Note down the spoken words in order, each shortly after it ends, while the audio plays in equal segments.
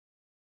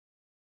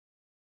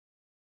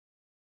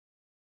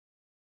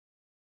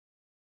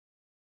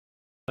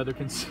Another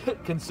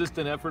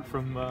consistent effort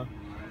from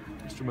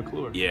Mr.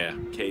 McClure. Yeah,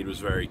 Cade was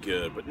very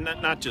good, but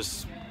not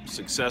just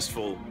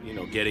successful,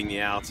 getting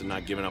the outs and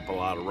not giving up a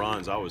lot of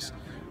runs. I was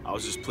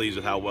just pleased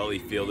with how well he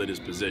fielded his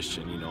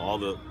position. All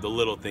the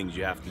little things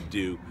you have to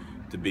do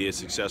to be a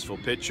successful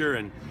pitcher.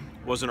 And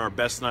wasn't our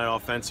best night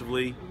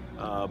offensively,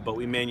 but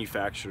we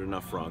manufactured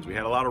enough runs. We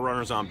had a lot of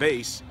runners on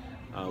base.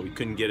 We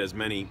couldn't get as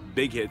many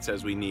big hits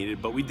as we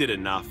needed, but we did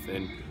enough,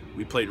 and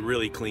we played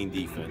really clean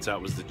defense.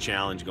 That was the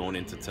challenge going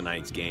into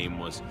tonight's game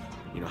was,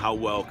 how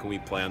well can we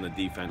play on the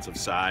defensive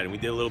side? And we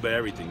did a little bit of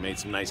everything. Made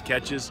some nice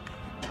catches,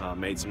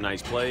 made some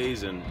nice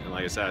plays, and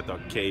like I said, I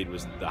thought Cade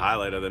was the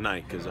highlight of the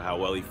night because of how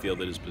well he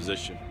fielded his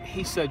position.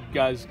 He said,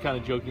 guys, kind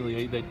of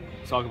jokingly, that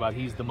talk about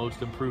he's the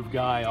most improved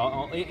guy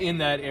in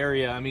that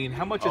area. I mean,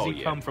 how much has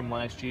he come from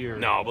last year?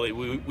 No, but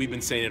we've been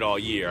saying it all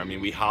year. I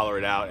mean, we holler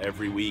it out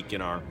every week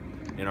in our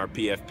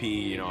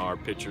PFP, our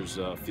pitchers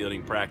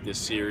fielding practice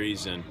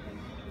series, and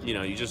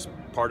you just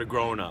part of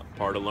growing up,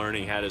 part of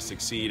learning how to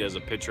succeed as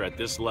a pitcher at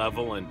this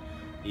level, and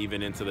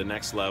even into the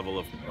next level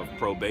of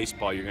pro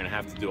baseball, you're going to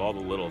have to do all the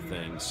little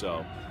things.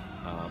 So,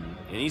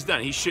 and he's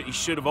done. He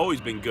should have always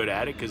been good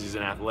at it because he's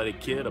an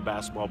athletic kid, a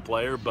basketball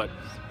player, but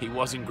he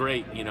wasn't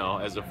great,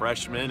 as a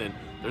freshman. And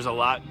there's a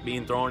lot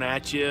being thrown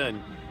at you,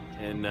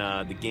 and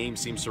the game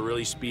seems to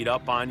really speed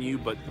up on you.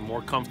 But the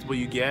more comfortable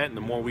you get, and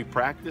the more we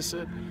practice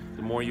it,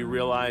 the more you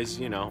realize,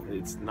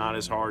 it's not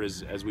as hard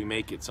as we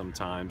make it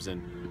sometimes.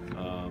 And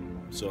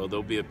so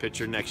there'll be a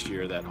pitcher next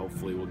year that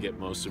hopefully will get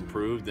most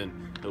improved, and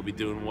he'll be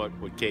doing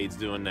what Cade's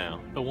doing now.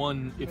 The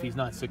one, if he's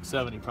not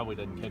 6'7", he probably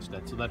doesn't catch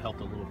that, so that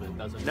helped a little bit,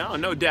 doesn't it?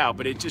 No doubt,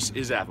 but it just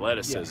is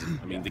athleticism. Yeah.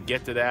 I mean, to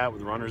get to that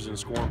with runners in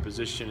scoring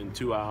position and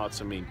 2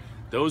 outs, I mean,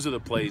 those are the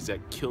plays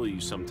that kill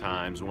you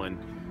sometimes when,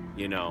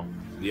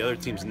 the other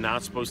team's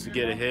not supposed to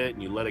get a hit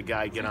and you let a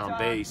guy get on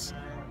base,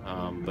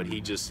 but he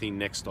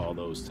nixed all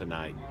those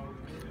tonight.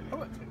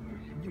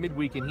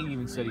 Midweek, and he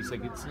even said,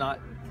 it's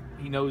not,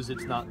 he knows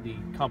it's not the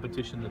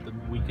competition that the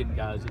weekend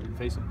guys have been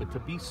facing, but to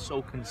be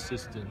so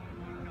consistent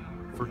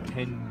for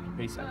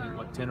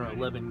 10 or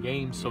 11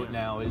 games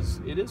now it's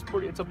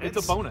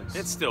a bonus.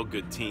 It's still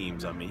good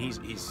teams. I mean, he's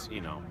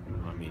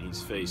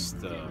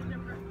faced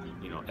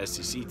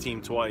SEC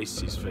team twice.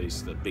 He's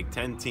faced the Big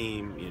Ten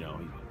team.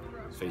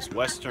 He's faced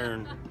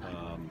Western.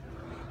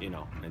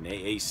 An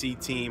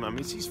AAC team. I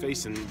mean,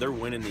 they're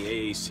winning the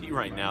AAC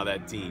right now,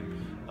 that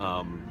team,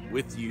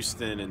 with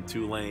Houston and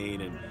Tulane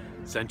and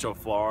Central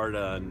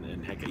Florida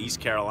and heck, East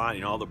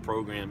Carolina, all the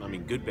programs. I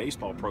mean, good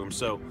baseball programs.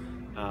 So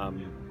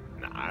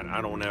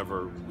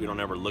we don't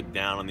ever look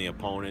down on the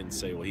opponent and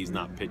say, well, he's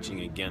not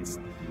pitching against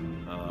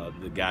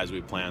the guys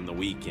we play on the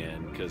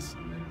weekend, because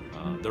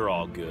they're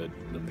all good.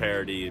 The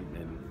parity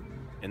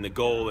and the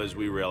goal, as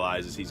we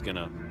realize, is he's going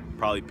to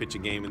probably pitch a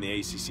game in the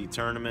ACC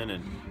tournament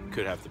and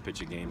could have to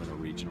pitch a game in a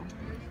regional.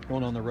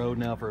 Going on the road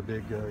now for a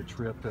big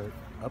trip.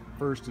 Up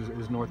first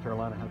is North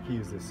Carolina. How key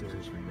is this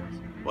series for you guys?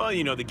 Well,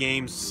 the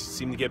games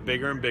seem to get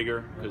bigger and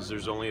bigger because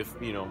there's only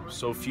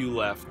so few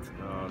left.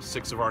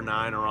 6 of our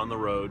 9 are on the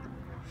road,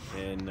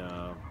 and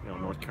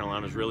North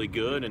Carolina's really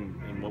good.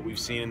 And what we've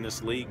seen in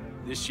this league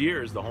this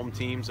year is the home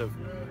teams have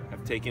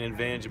taken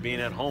advantage of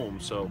being at home.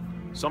 So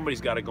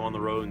somebody's got to go on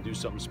the road and do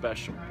something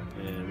special.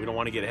 And we don't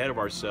want to get ahead of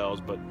ourselves,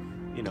 but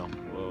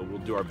we'll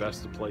do our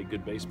best to play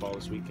good baseball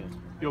this weekend.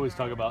 You always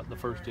talk about the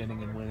first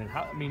inning and winning.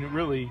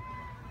 Really,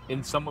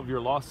 in some of your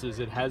losses,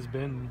 it has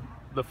been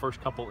the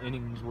first couple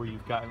innings where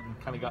you've kind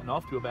of gotten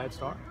off to a bad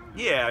start.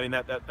 Yeah, I mean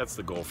that's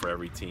the goal for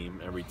every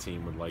team. Every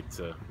team would like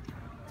to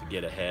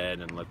get ahead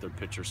and let their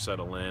pitcher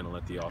settle in and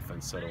let the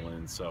offense settle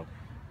in. So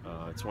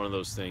it's one of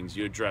those things.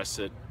 You address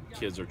it.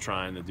 Kids are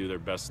trying to do their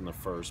best in the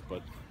first,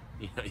 but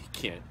you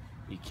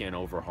can't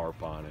over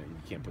harp on it.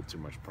 You can't put too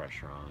much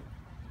pressure on it.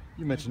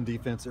 You mentioned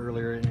defense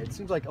earlier, and it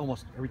seems like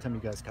almost every time you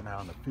guys come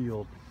out on the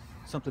field,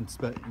 something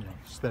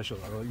special.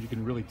 You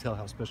can really tell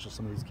how special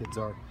some of these kids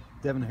are.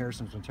 Devin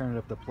Harrison's been turning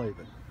up the plate,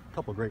 but a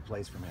couple of great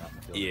plays from out in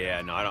the field.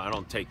 Yeah, no, I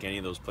don't take any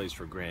of those plays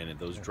for granted.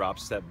 Those drop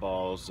step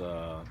balls,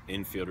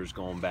 infielders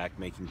going back,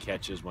 making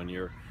catches when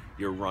you're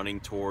running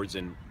towards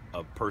and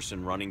a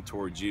person running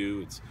towards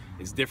you.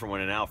 It's different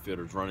when an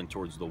outfielder's running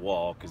towards the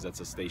wall because that's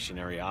a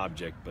stationary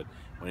object. But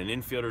when an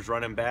infielder's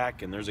running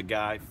back and there's a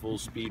guy full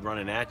speed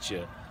running at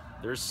you,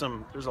 there's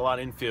a lot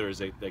of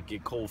infielders that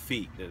get cold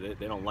feet.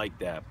 They don't like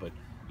that, but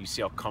you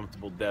see how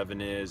comfortable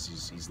Devin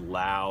is. He's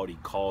loud. He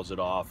calls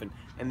it off, and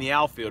the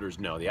outfielders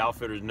know. The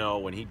outfielders know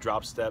when he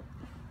drop step,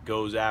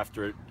 goes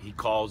after it, he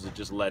calls it.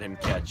 Just let him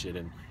catch it,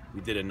 and we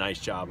did a nice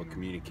job of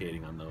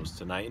communicating on those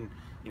tonight. And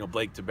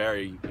Blake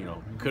Taberry,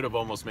 could have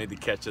almost made the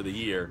catch of the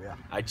year. Yeah.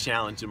 I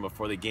challenged him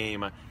before the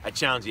game. I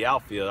challenged the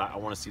outfield. I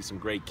want to see some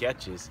great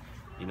catches.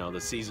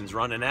 The season's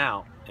running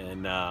out,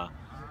 and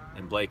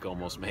Blake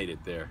almost made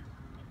it there.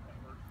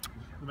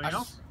 I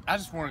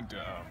just wanted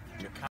to